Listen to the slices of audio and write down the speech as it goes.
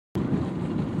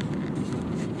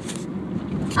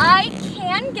I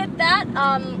can get that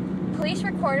police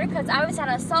recorder because I was on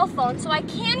a cell phone, so I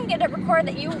can get a recorder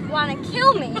that you want to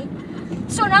kill me.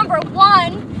 So number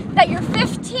one, that you're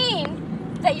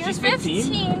 15, that you're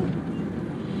 15.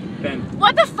 Ben.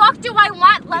 What the fuck do I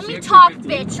want? Let me talk,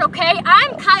 bitch, okay?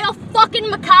 I'm Kyle fucking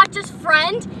Makacha's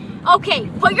friend. Okay,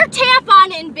 put your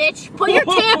tampon in, bitch. Put your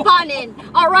tampon in,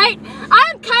 alright?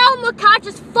 I'm Kyle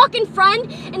Makacha's fucking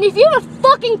friend, and if you have a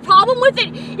fucking problem with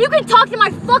it, you can talk to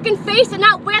my fucking face and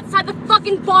not wait outside the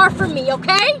fucking bar for me,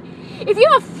 okay? If you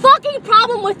have a fucking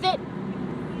problem with it,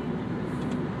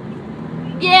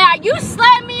 yeah, you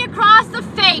slapped me across the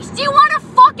face. Do you want a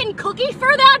fucking cookie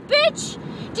for that, bitch?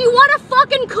 Do you want a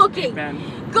fucking cookie? Hey, Ben.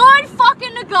 Good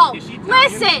fucking to go.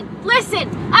 Listen.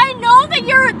 I know that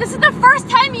this is the first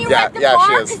time you were at the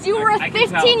bar because you were a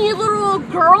 15-year-old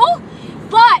girl,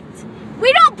 but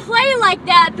we don't play like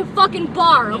that at the fucking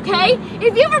bar, okay?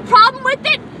 If you have a problem with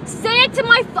it, say it to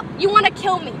my you want to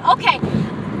kill me. Okay,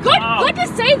 good to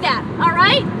say that, all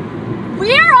right?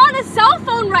 We are on a cell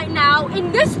phone right now,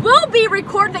 and this will be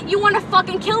recorded that you want to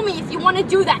fucking kill me if you want to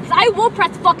do that, because I will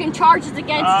press fucking charges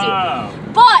against you.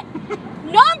 But,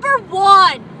 number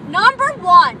one,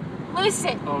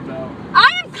 listen. Oh no. I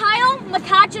am Kyle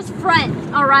Makacha's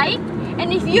friend, alright?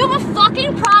 And if you have a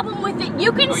fucking problem with it,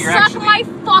 you can suck my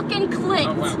fucking clit.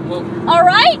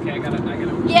 Alright? Okay, I gotta.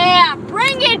 Yeah,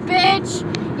 bring it, bitch.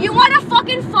 You want to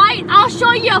fucking fight? I'll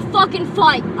show you a fucking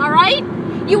fight, alright?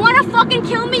 You want to fucking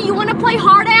kill me? You want to play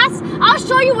hard ass? I'll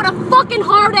show you what a fucking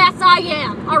hard ass I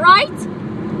am, alright?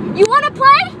 You want to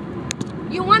play?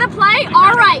 You want to play?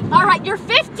 Alright, you're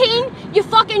 15, you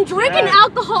fucking drinking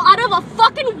alcohol out of a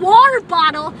fucking water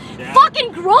bottle,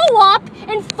 fucking grow up,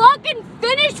 and fucking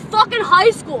finish fucking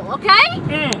high school, okay?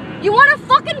 You want to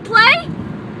fucking play?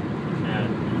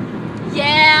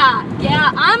 Yeah,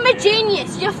 I'm a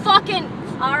genius, you fucking,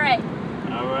 alright.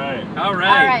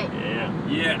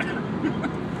 Yeah.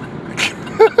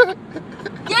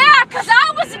 Yeah, because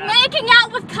I was making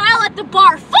out with Kyle at the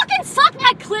bar. Fucking suck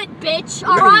my clit, bitch,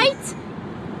 alright?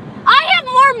 I have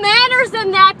more manners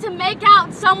than that to make out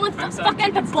with someone fucking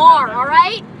at the bar,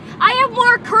 alright? I have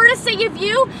more courtesy of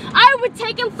you. I would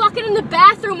take him fucking in the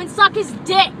bathroom and suck his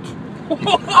dick.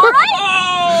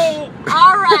 Alright?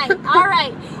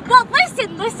 Alright. Well,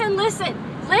 listen.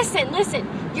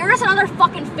 You're just another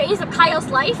fucking phase of Kyle's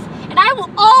life, and I will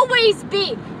always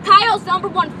be Kyle's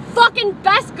 #1 fucking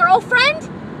best girlfriend.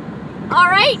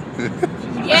 Alright?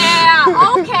 Yeah,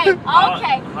 okay.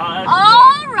 Alright.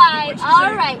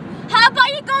 How about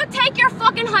you go take your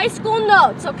fucking high school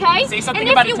notes, okay? Say something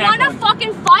and about if you want to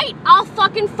fucking fight, I'll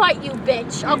fucking fight you,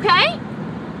 bitch, okay?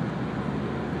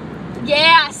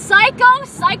 Yeah, psycho,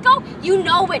 you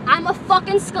know it. I'm a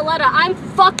fucking Scaletta. I'm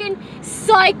fucking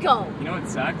psycho. You know what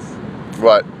sucks?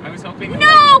 What? I was hoping.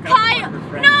 No, Kyle.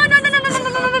 No.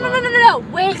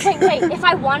 Wait. If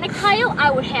I wanted Kyle, I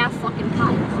would have fucking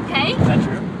Kyle, okay? Is that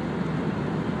true?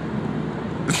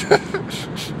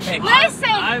 Hey, listen.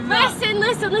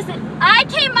 I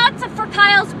came out for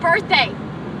Kyle's birthday.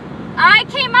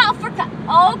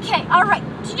 Okay, alright.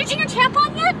 Did you change your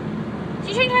tampon yet?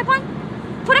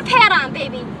 Put a pad on,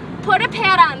 baby.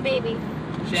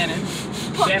 Shannon.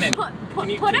 Put a pad on. Can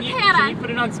you put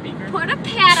it on speaker? Put a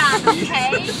pad on,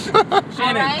 okay?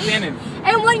 Shannon.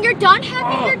 And when you're done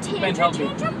having your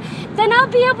tantrum, then I'll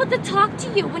be able to talk to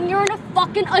you when you're a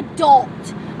fucking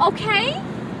adult, okay?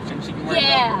 And she can work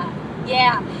out.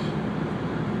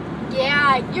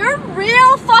 Yeah, you're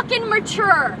real fucking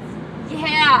mature.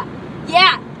 Yeah,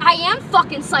 I am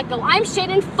fucking psycho. I'm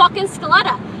Shannon fucking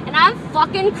Scaletta, and I'm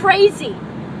fucking crazy.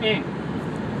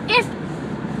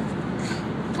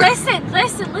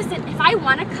 Listen. If I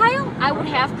wanted Kyle, I would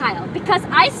have Kyle. Because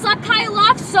I suck Kyle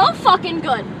off so fucking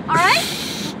good. Alright?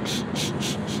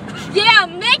 Yeah,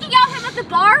 making out him at the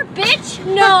bar, bitch?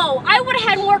 No. I would have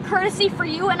had more courtesy for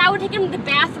you, and I would take him to the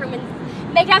bathroom and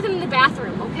make out with him in the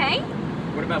bathroom, okay?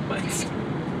 What about butts?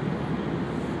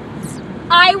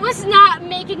 I was not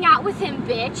making out with him,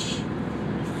 bitch.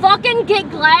 Fucking get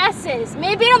glasses.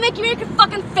 Maybe it'll make your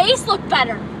fucking face look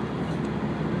better.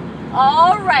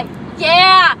 Alright.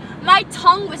 Yeah, my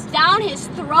tongue was down his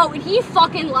throat and he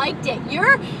fucking liked it.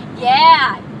 Yep.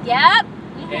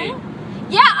 Hey.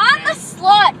 Yeah, I'm a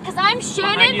slut because I'm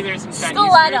Shannon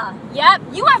Scaletta. Yep,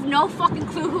 you have no fucking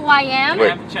clue who I am.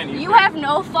 You have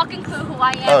no fucking clue who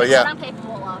I am. Oh, yeah. What I'm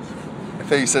capable of. I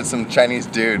thought you said some Chinese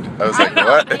dude. I was like,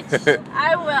 what? Bitch,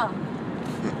 I will.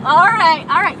 Alright.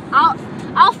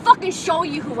 I'll fucking show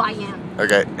you who I am.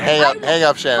 Okay, hang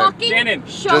up, Shannon.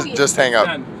 Shannon, just hang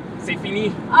up. Say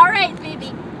fini. Alright,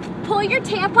 baby. Pull your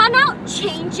tampon out,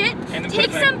 change it,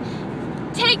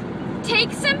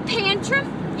 take some tantrum.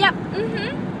 Yep,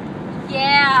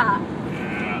 Yeah.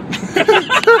 No,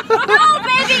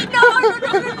 baby,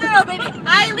 no, baby.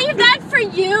 I leave that for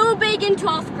you, big in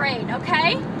 12th grade,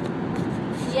 okay?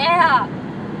 Yeah.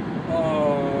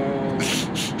 Oh.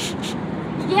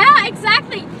 Yeah,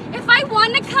 exactly. If I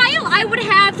wanted Kyle, I would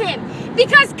have him.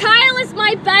 Because Kyle is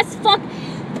my best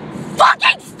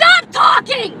fucking stop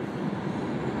talking!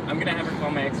 I'm gonna have her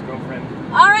call my ex-girlfriend.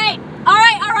 Alright.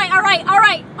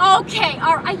 Okay,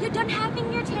 are you done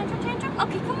having your tantrum?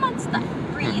 Okay, come on, stop.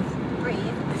 Breathe.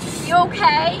 You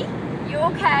okay?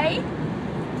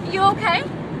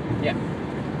 Yeah.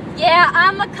 Yeah,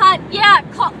 I'm a cut. Yeah,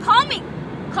 call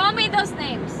me those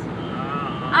names.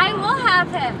 I will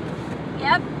have him.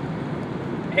 Yep.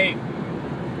 Hey.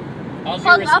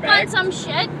 Plug up on some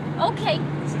shit? Okay.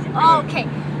 Okay.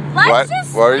 Let's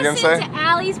just listen to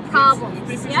Allie's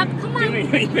problems. Yep, come on.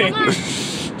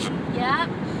 Yep.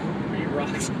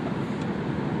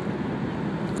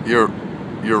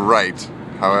 You're right.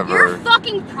 However, your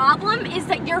fucking problem is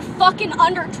that you're fucking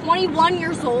under 21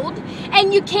 years old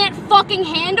and you can't fucking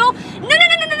handle.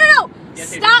 No.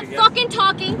 Yes, Stop fucking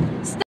talking.